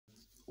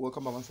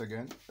Welcome back once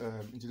again.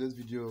 In today's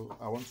video,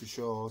 I want to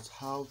show us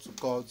how to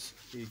cut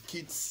a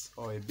kid's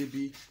or a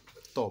baby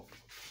top,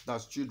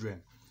 that's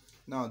children.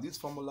 Now, this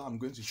formula I'm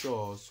going to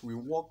show us will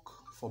work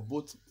for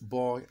both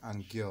boy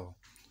and girl.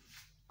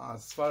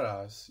 As far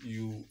as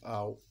you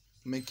are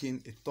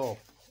making a top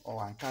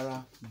or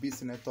Ankara, be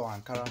senator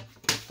Ankara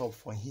top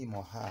for him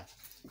or her,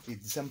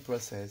 it's the same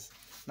process.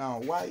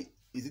 Now, why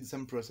is it the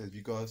same process?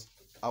 Because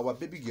our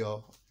baby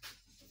girl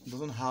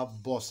doesn't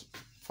have bust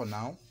for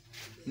now,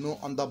 no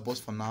under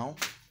bust for now,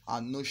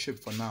 and no shape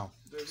for now,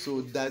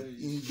 so that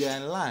they're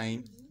in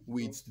line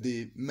with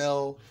the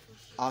male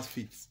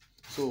outfits.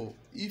 So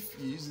if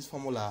you use this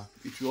formula,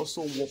 it will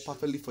also work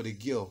perfectly for the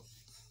girl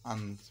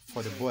and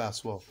for the boy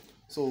as well.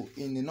 So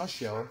in a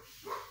nutshell,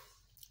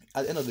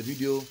 at the end of the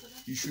video,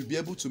 you should be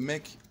able to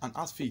make an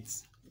outfit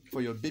for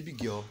your baby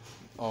girl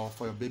or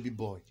for your baby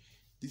boy.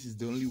 This is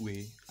the only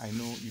way I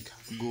know you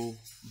can go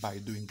by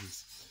doing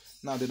this.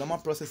 Now, the normal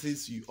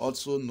processes you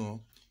also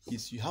know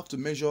is you have to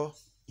measure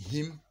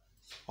him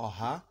or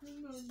her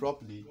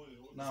properly.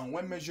 Now,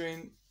 when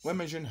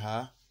measuring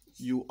her,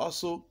 you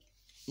also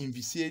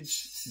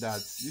envisage that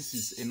this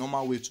is a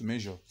normal way to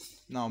measure.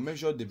 Now,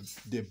 measure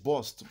the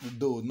bust,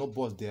 though no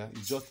bust there,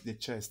 it's just the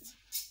chest.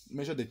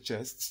 Measure the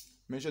chest,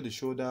 measure the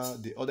shoulder,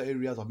 the other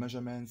areas of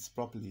measurements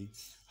properly.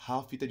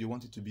 How fitted you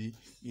want it to be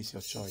is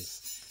your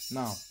choice.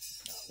 Now,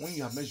 when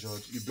you have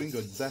measured, you bring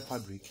your desired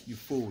fabric, you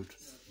fold.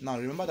 Now,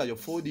 remember that your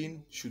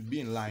folding should be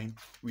in line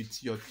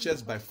with your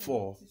chest by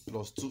 4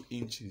 plus 2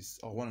 inches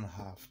or 1.5,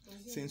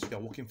 since we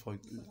are working for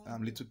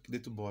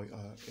little boy,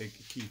 a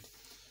kid.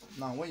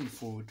 Now, when you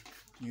fold,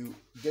 you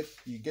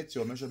get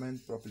your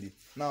measurement properly.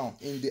 Now,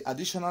 in the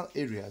additional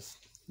areas,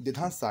 the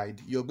hand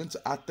side, you're going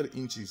to add 3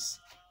 inches.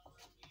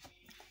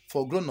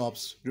 For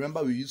grown-ups,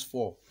 remember we use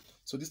 4.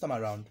 So this time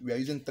around, we are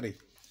using 3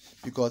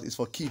 because it's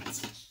for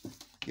kids.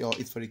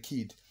 It's for a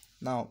kid.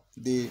 Now,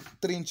 the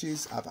 3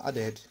 inches I've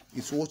added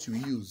is what you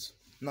use.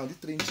 Now, the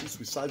 3 inches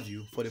will serve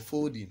you for the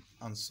folding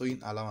and sewing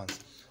allowance.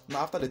 Now,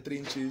 after the 3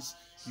 inches,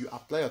 you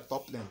apply your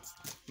top length.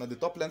 Now, the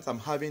top length I'm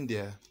having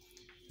there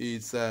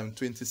is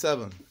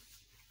 27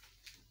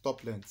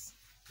 top length.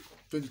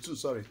 22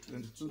 top length.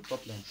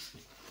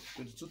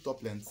 22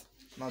 top length.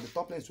 Now, the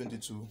top length is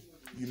 22.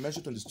 You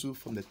measure 22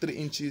 from the 3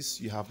 inches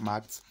you have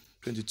marked.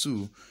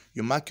 22.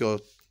 You mark your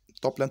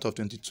top length of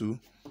 22.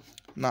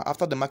 Now,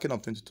 after the marking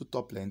of 22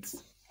 top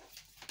length,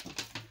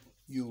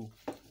 you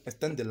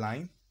extend the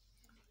line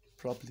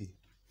properly.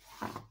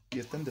 Now, when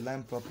you extend the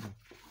line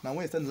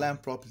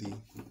properly,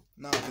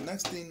 now the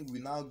next thing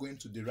we're now going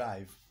to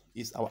derive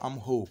is our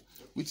armhole,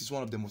 which is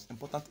one of the most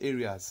important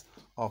areas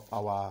of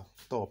our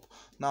top.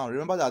 Now,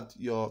 remember that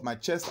my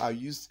chest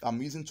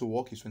I'm using to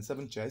work is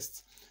 27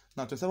 chests.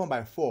 Now, 27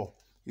 by 4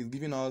 is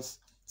giving us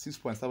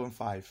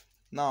 6.75.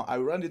 Now, I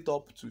round it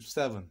up to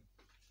 7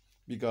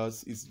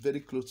 because it's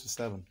very close to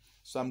 7.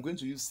 So I'm going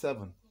to use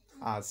 7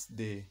 as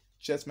the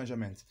chest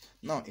measurement.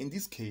 Now, in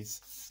this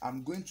case,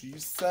 I'm going to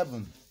use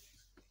 7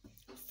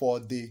 for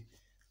the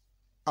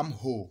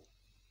armhole.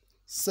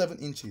 7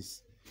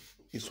 inches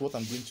is what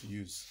I'm going to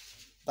use.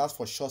 That's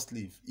for short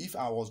sleeve. If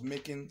I was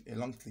making a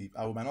long sleeve,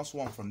 I will minus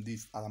 1 from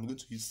this, and I'm going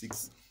to use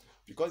 6.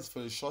 Because it's for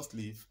the short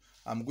sleeve,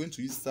 I'm going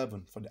to use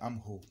 7 for the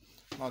armhole.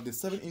 Now, the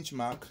 7-inch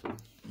mark,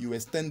 you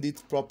extend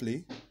it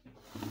properly.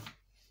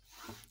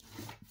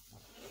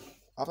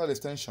 After the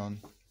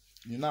extension,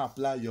 you now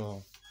apply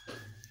your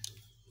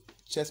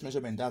chest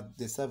measurement, that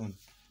the 7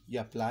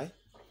 you apply.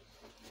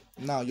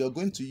 Now, you're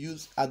going to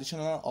use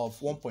additional of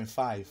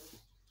 1.5.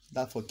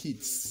 That for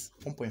kids,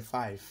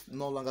 1.5,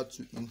 no longer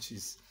 2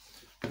 inches.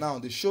 Now,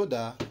 the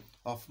shoulder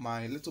of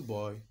my little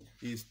boy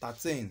is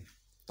 13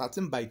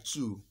 by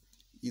 2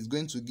 is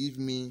going to give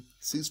me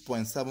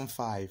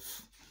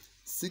 6.75.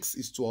 6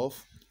 is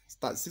 12,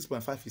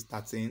 6.5 is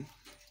 13,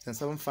 and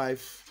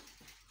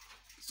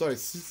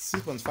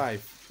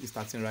 6.5 is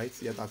 13,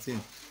 right? Yeah, 13.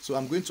 So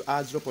I'm going to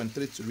add 0.3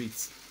 to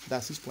it.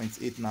 That's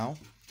 6.8 now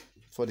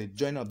for the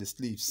join of the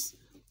sleeves.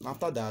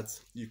 After that,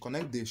 you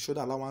connect the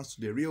shoulder allowance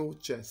to the real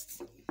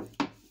chest.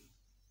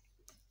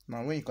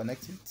 Now, when you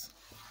connect it,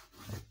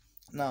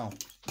 now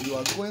you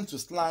are going to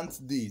slant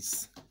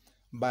this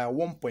by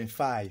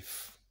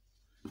 1.5.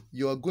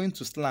 You are going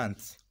to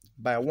slant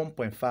by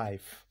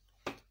 1.5.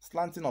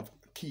 Slanting of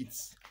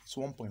kids is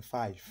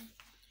 1.5.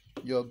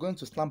 You are going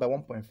to slant by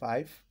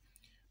 1.5.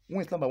 When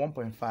you slant by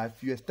 1.5,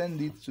 you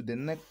extend it to the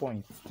neck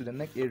point, to the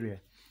neck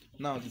area.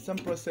 Now, the same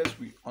process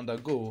we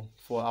undergo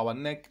for our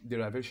neck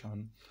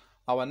derivation.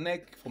 Our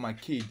neck for my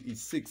kid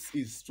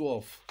is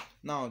 12.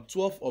 Now,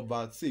 12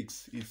 over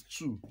 6 is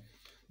 2.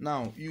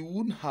 Now, you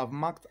wouldn't have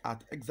marked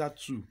at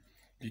exact 2,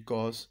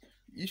 because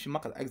if you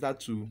mark at exact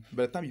 2,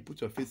 by the time you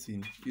put your face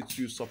in, it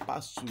will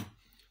surpass 2.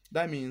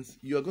 That means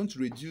you are going to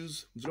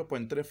reduce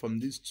 0.3 from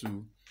these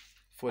 2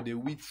 for the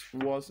width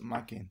was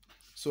marking.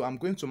 So I'm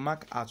going to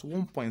mark at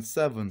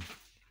 1.7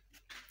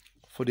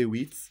 for the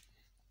width.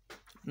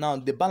 Now,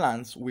 the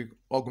balance will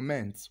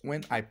augment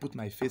when I put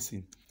my face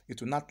in. It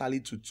will not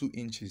tally to 2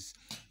 inches.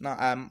 Now,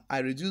 I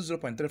reduced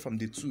 0.3 from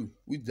the 2,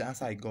 with the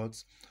answer I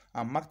got,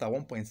 and marked at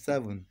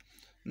 1.7.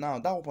 Now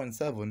that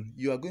 1.7,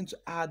 you are going to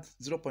add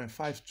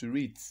 0.5 to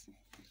it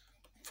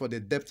for the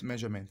depth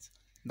measurement.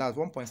 That's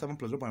 1.7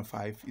 plus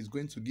 0.5 is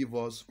going to give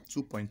us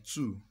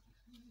 2.2.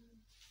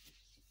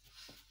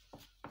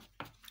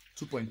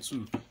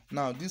 2.2.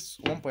 Now this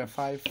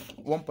 1.5,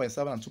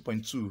 1.7 and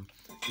 2.2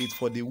 is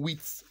for the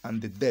width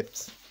and the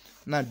depth.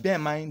 Now bear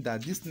in mind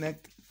that this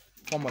neck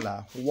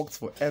formula works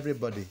for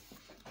everybody.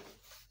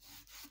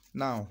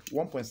 Now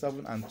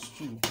 1.7 and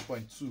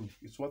 2.2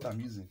 is what I'm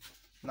using.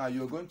 Now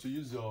you're going to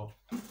use your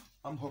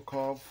armhole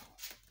curve.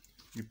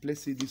 You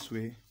place it this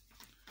way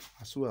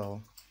as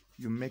well.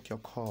 You make your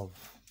curve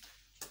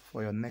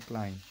for your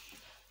neckline.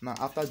 Now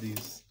after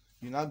this,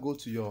 you now go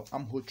to your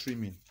armhole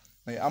trimming.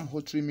 Now your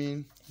armhole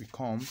trimming will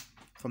come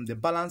from the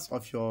balance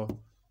of your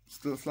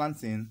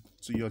slanting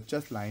to your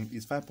chest line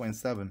is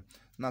 5.7.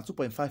 Now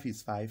 2.5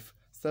 is 5,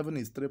 7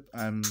 is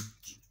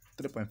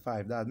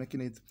 3.5. That's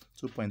making it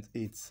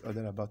 2.8 or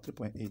there about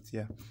 3.8.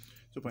 Yeah,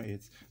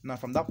 2.8. Now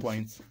from that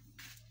point,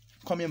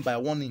 come in by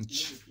 1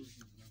 inch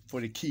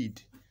for the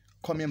kid.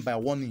 Come in by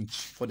 1 inch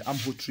for the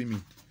armhole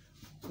trimming.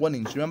 1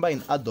 inch. Remember,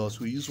 in adults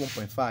we use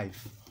 1.5.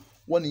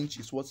 1 inch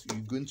is what you're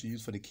going to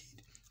use for the kid.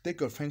 Take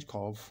your French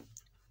curve,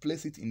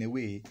 place it in a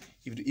way.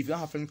 If you don't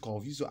have French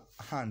curve, use your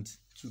hand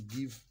to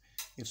give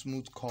a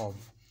smooth curve.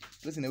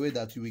 Place in a way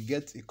that you will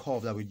get a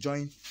curve that will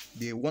join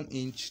the 1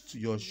 inch to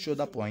your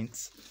shoulder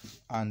points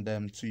and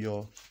to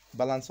your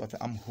balance of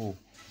your armhole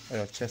or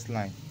your chest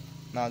line.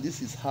 Now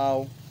this is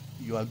how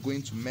you are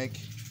going to make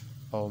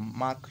or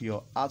mark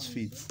your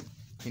outfit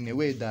in a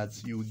way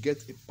that you will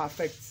get a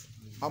perfect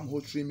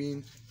armhole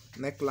trimming,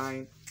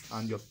 neckline,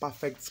 and your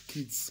perfect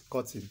kids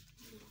cutting.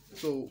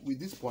 So with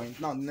this point,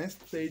 now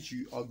next stage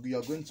you are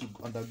going to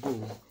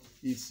undergo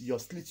is your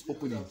slits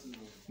opening.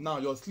 Now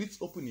your slits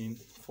opening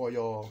for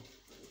your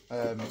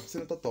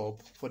senator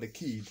top for the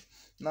kid.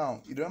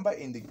 Now you remember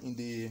in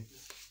the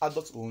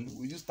adult own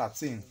we use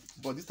 13,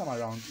 but this time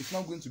around it's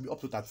not going to be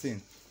up to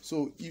 13.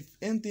 So if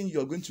anything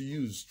you are going to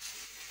use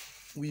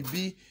will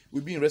be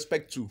in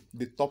respect to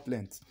the top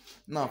length.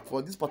 Now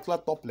for this particular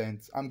top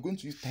length, I'm going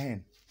to use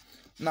 10.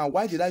 Now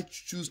why did I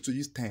choose to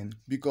use 10?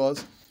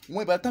 Because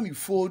by the time you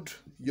fold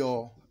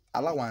your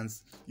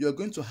allowance, you're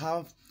going to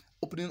have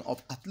opening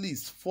of at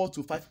least 4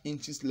 to 5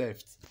 inches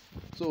left.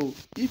 So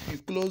if you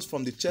close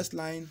from the chest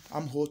line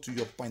armhole to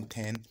your point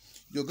 10,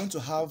 you're going to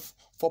have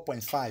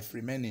 4.5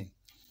 remaining.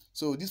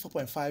 So this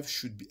 4.5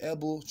 should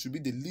be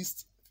the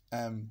least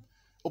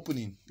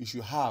opening you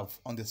should have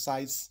on the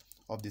sides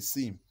of the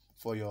seam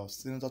for your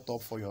senator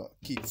top for your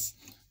kids.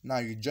 Now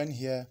you join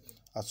here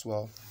as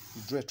well.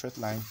 You draw a straight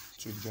line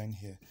to join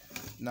here.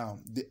 Now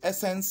the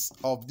essence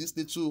of this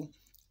little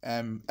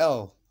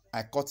L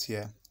I cut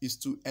here is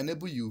to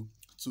enable you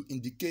to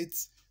indicate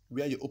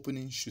where your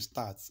opening should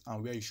start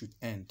and where you should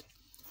end.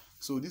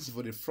 So this is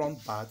for the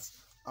front part.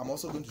 I'm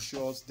also going to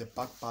show us the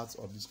back parts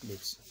of these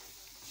clothes.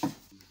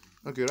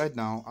 Okay, right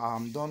now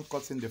I'm done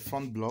cutting the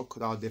front block,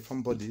 the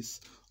front bodies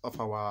of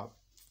our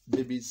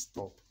baby's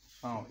top.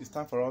 Now it's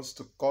time for us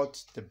to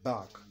cut the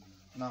back.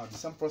 Now the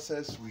same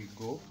process we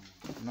go.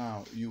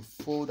 Now you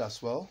fold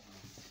as well.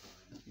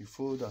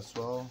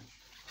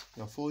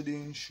 Your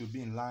folding should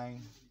be in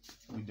line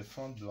with the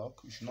front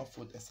block. You should not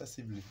fold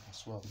excessively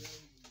as well.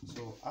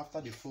 So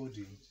after the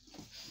folding,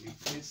 you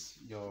place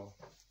your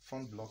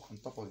front block on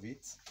top of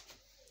it.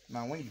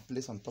 Now when you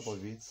place on top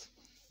of it,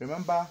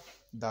 remember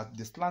that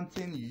the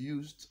slanting you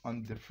used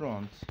on the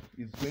front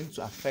is going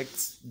to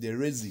affect the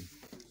raising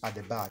at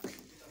the back.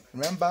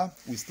 Remember,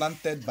 we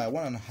slanted by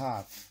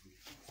 1.5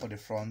 for the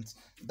front.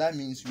 That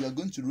means we are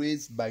going to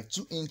raise by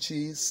 2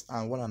 inches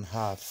and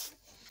 1.5.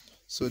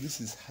 So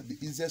this is the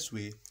easiest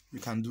way you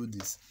can do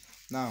this.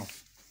 Now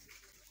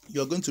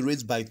you're going to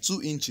raise by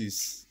 2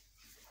 inches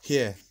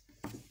here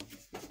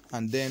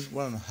and then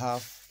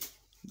 1.5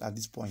 at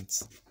this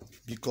point,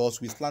 because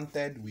we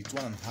slanted with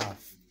 1.5.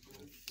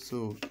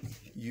 So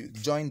you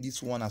join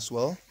this one as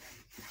well.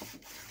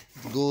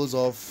 It goes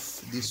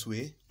off this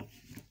way.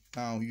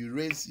 Now you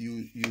raise,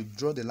 you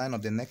draw the line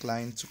of the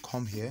neckline to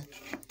come here.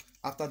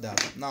 After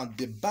that, now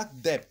the back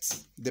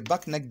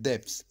neck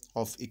depth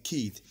of a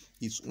kid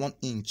is 1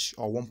 inch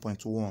or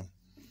 1.1.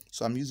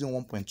 So I'm using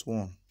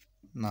 1.1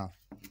 now.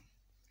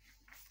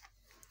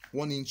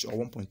 1 inch or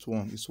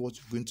 1.1 is what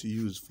you're going to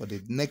use for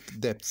the neck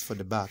depth for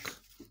the back.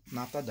 And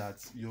after that,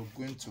 you're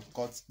going to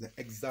cut the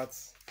exact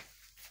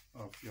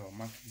of your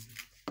marking.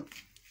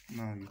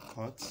 Now you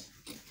cut.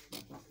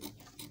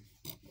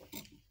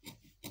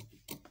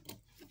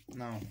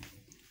 Now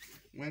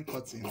when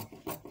cutting,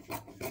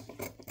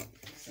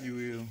 you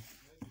will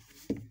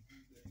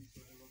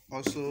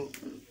also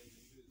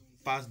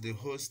pass the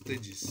whole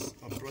stages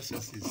or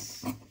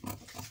processes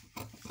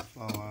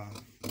for our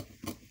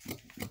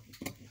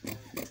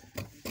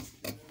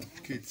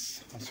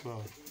kids as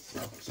well.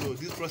 So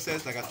this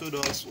process, like I told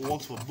us,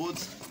 works for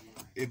both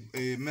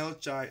a male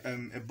child,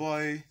 a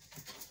boy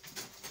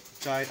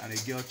child and a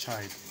girl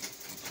child.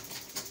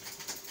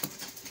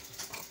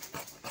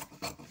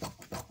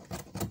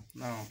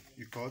 Now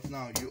you cut.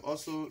 Now you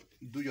also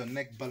do your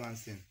neck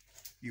balancing.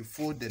 You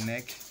fold the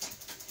neck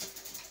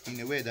in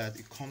a way that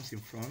it comes in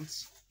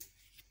front.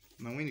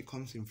 Now when it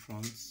comes in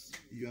front,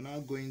 you're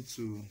going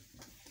to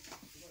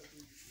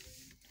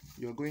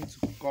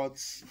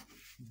cut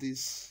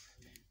this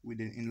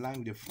in line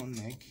with the front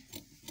neck.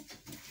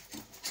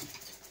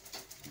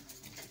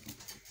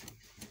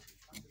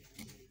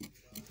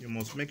 You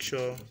must make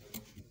sure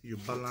you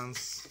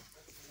balance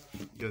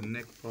your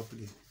neck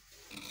properly.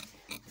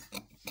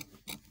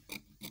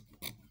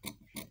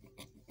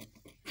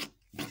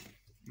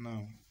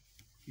 Now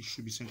it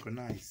should be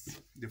synchronized.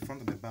 The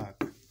front and the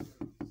back,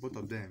 both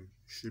of them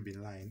should be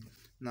in line.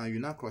 Now you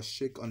now cross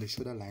check on the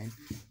shoulder line.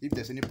 If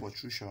there's any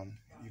protrusion,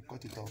 you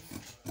cut it off.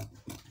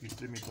 You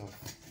trim it off.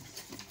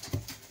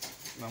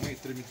 Now when you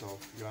trim it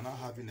off, you are now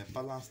having a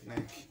balanced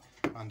neck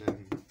and a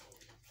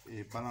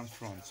balanced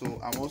front.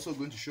 So I'm also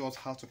going to show us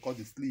how to cut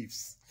the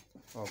sleeves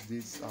of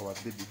this our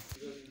baby.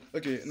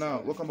 Okay,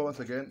 now welcome back once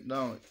again.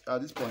 Now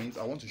at this point,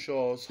 I want to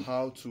show us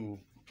how to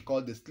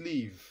cut the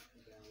sleeve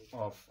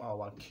of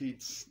our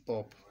kids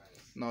top.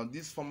 Now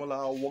this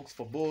formula works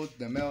for both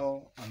the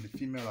male and the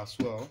female as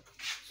well.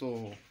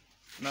 So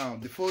now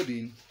the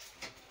folding,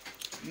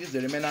 use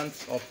the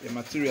remnants of a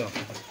material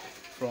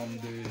from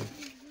the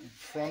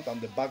front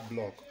and the back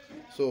block.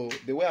 So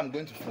the way I'm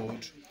going to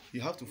fold,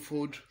 you have to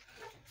fold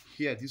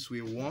here this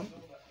way. One,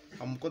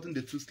 I'm cutting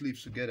the two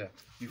sleeves together.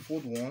 You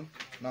fold one,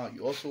 now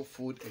you also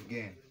fold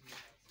again.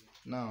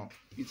 Now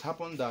it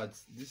happened that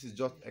this is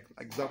just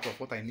exact of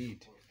what I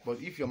need, but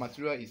if your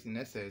material is in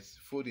excess,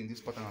 fold in this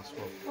pattern as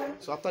well.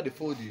 So after the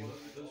folding,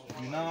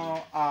 you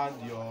now add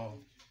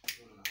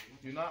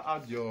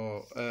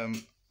your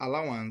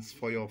allowance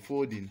for your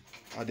folding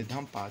at the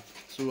down part.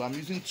 So I'm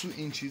using 2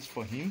 inches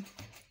for him,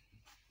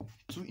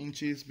 2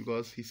 inches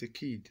because he's a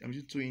kid. I'm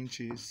using 2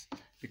 inches.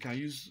 You can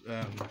use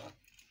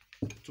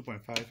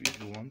 2.5 if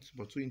you want,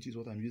 but 2 inches is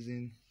what I'm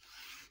using.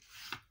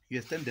 You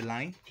extend the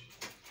line.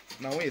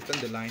 Now when you extend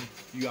the line,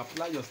 you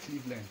apply your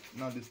sleeve length.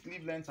 Now the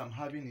sleeve length I'm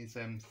having is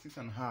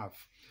 6.5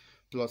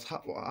 plus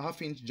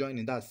half inch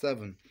joining, that's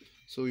 7.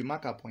 So we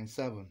mark at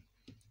 0.7.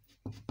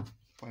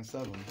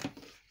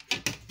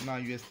 Now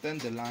you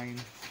extend the line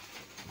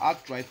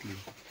outrightly.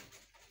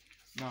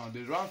 Now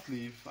the round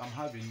sleeve I'm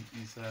having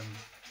is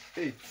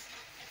 8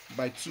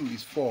 by 2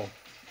 is 4.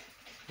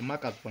 You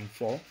mark at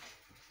 0.4.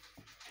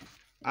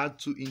 Add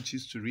 2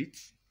 inches to it.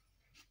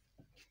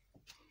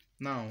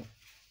 Now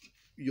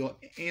your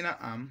inner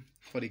arm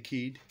for the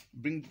kid,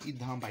 bring it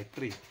down by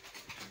 3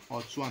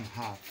 or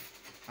 2.5.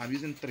 I'm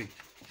using 3.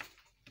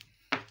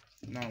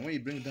 Now when you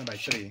bring it down by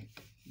 3,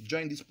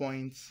 join this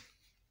point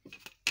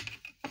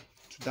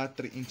to that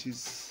 3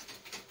 inches.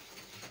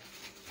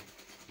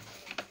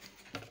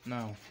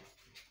 Now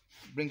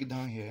bring it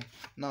down here.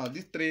 Now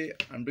this 3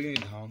 I'm bringing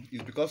it down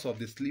is because of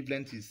the sleeve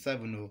length is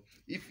 7.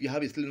 If you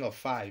have a sleeve length of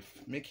 5,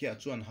 make here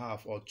 2.5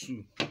 or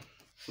 2.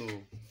 So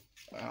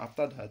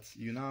after that,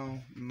 you now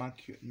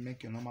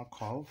make your normal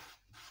curve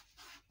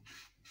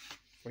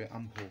for your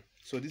armhole.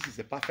 So this is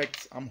a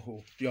perfect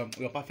armhole, your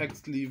perfect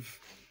sleeve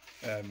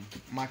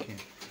marking.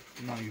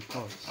 Now you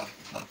cut.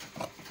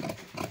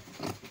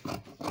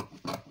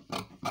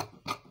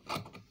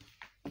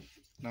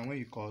 Now when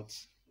you cut,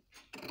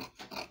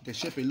 the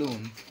shape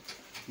alone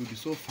will be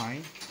so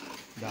fine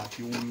that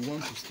you will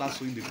want to start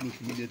sewing the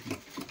cloth immediately.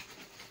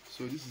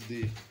 So this is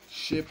the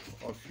shape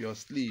of your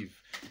sleeve.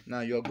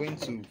 Now you're going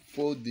to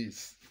fold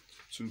this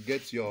to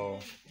get your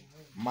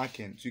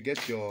marking, to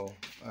get your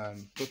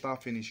total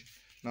finish.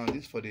 Now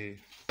this for the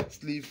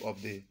sleeve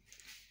of the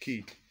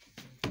kid.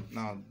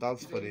 Now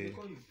that's for the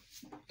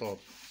top.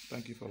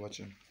 Thank you for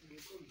watching.